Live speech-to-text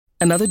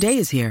Another day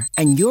is here,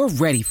 and you're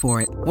ready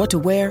for it. What to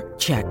wear?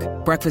 Check.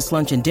 Breakfast,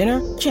 lunch, and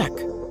dinner? Check.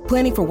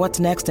 Planning for what's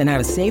next and how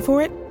to save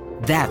for it?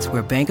 That's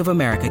where Bank of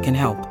America can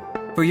help.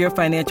 For your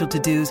financial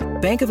to-dos,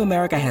 Bank of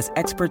America has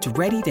experts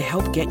ready to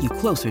help get you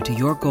closer to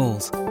your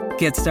goals.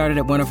 Get started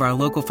at one of our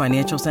local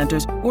financial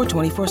centers or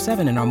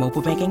 24/7 in our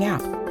mobile banking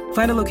app.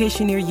 Find a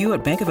location near you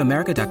at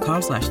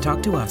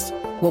bankofamerica.com/talktous.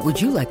 What would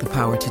you like the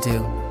power to do?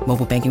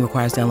 Mobile banking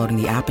requires downloading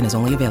the app and is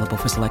only available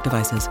for select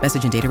devices.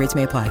 Message and data rates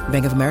may apply.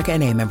 Bank of America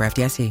N.A., member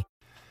FDIC.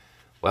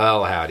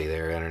 Well, howdy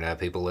there, Internet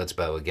people. It's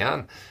Bo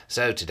again.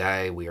 So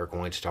today we are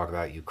going to talk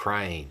about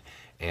Ukraine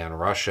and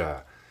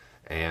Russia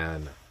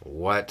and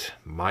what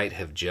might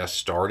have just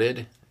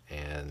started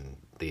and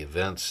the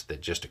events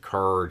that just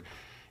occurred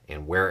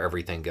and where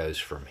everything goes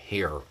from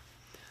here.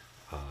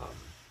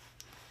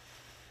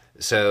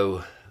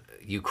 So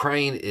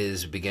Ukraine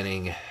is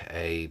beginning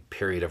a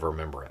period of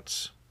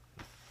remembrance.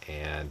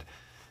 And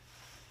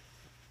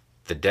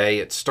the day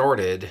it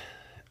started,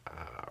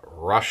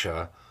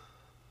 Russia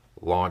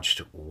launched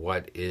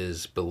what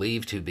is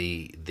believed to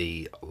be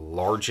the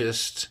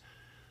largest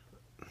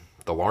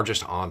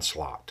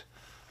onslaught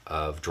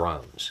of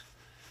drones.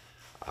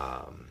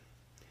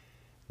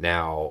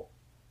 Now,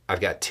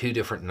 I've got two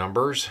different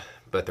numbers,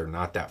 but they're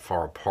not that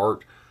far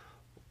apart.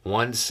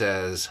 One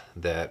says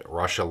that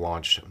Russia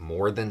launched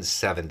more than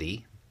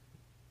 70,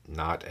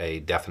 not a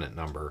definite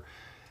number,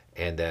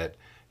 and that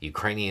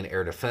Ukrainian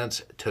air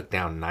defense took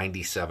down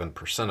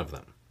 97% of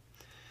them.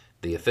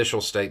 The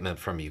official statement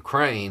from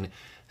Ukraine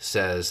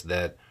says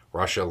that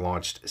Russia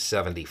launched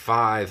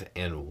 75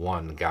 and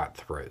one got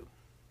through.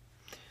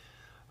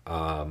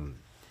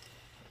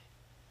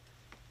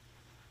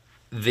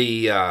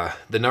 The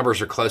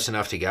numbers are close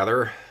enough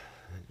together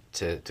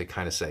to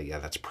kind of say, yeah,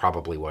 that's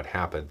probably what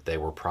happened. They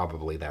were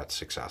probably that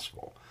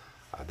successful.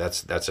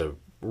 That's a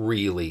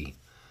really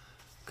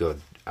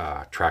good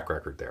track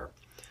record there.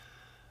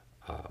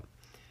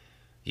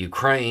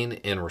 Ukraine,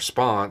 in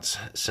response,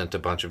 sent a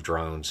bunch of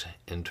drones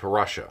into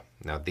Russia.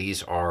 Now,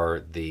 these are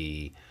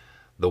the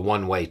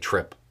one-way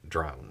trip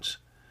drones.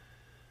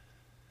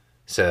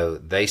 So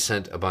they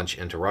sent a bunch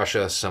into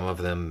Russia, some of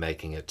them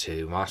making it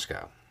to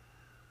Moscow.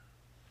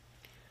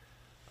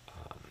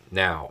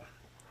 Now,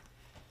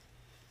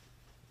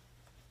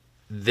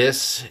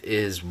 this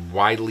is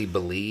widely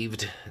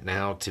believed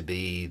now to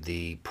be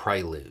the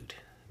prelude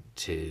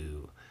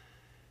to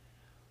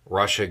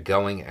Russia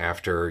going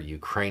after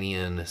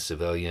Ukrainian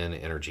civilian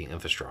energy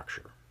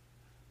infrastructure.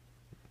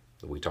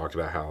 We talked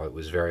about how it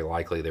was very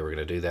likely they were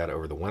going to do that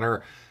over the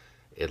winter.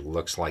 It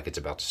looks like it's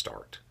about to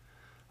start.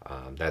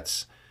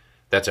 That's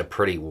a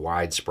pretty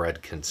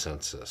widespread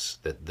consensus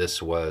that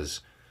this was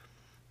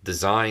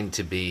designed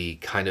to be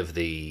kind of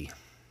the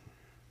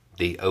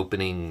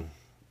opening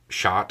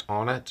shot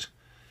on it.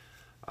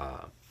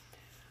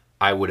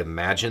 I would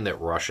imagine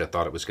that Russia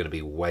thought it was going to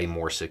be way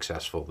more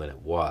successful than it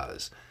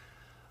was.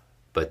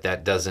 But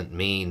that doesn't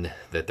mean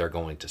that they're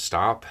going to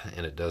stop,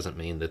 and it doesn't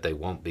mean that they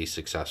won't be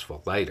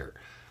successful later.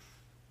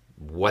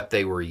 What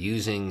they were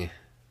using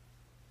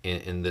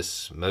in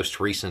this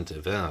most recent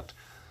event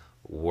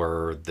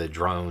were the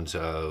drones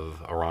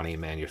of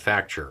Iranian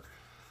manufacture.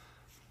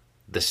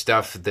 The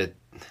stuff that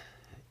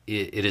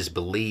it is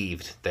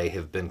believed they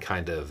have been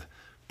kind of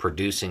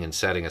producing and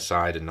setting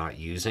aside and not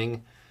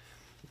using,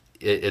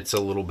 it's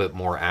a little bit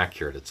more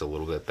accurate. It's a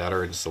little bit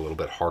better. It's a little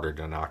bit harder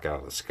to knock out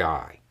of the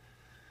sky.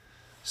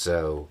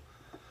 So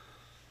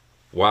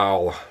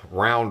while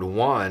round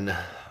one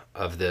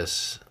of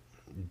this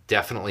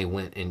definitely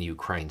went in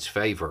Ukraine's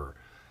favor,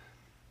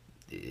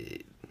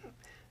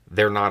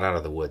 they're not out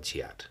of the woods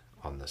yet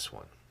on this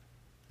one.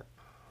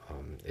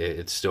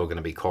 It's still going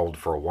to be cold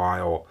for a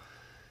while,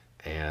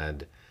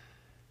 and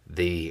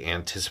the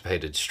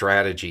anticipated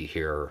strategy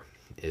here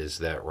is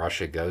that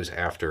Russia goes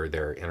after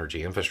their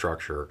energy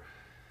infrastructure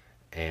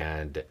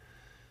and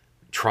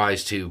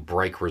tries to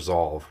break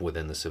resolve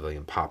within the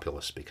civilian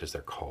populace because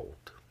they're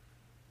cold.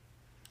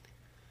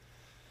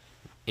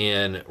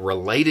 In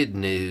related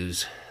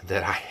news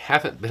that I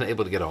haven't been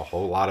able to get a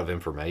whole lot of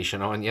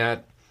information on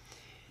yet,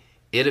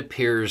 it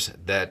appears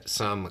that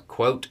some,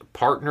 quote,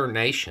 partner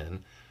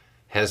nation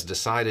has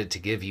decided to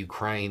give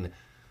Ukraine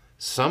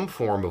some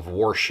form of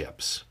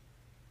warships.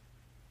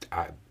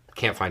 I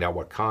can't find out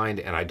what kind,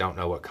 and I don't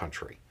know what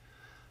country.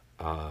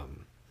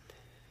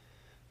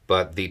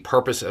 But the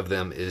purpose of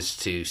them is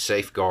to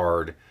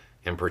safeguard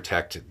and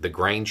protect the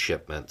grain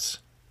shipments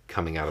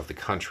coming out of the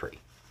country.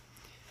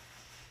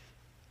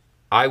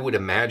 I would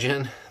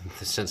imagine,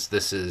 since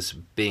this is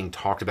being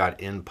talked about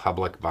in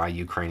public by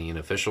Ukrainian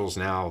officials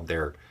now,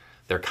 they're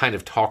kind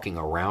of talking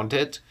around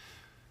it.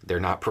 They're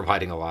not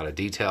providing a lot of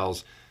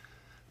details.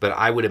 But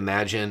I would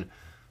imagine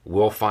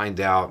we'll find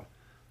out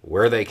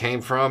where they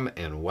came from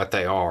and what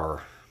they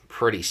are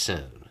pretty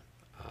soon.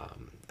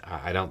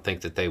 I don't think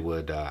that they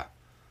would.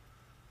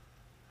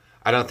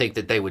 I don't think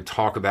that they would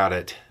talk about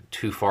it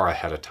too far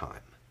ahead of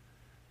time.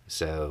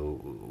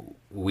 So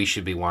we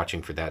should be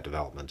watching for that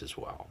development as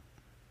well.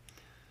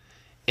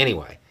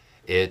 Anyway,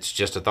 it's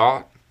just a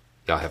thought.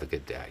 Y'all have a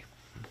good day.